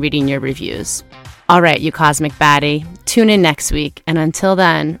you and reading your reviews. All right, you cosmic baddie, tune in next week. And until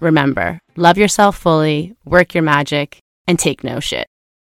then, remember, love yourself fully, work your magic, and take no shit.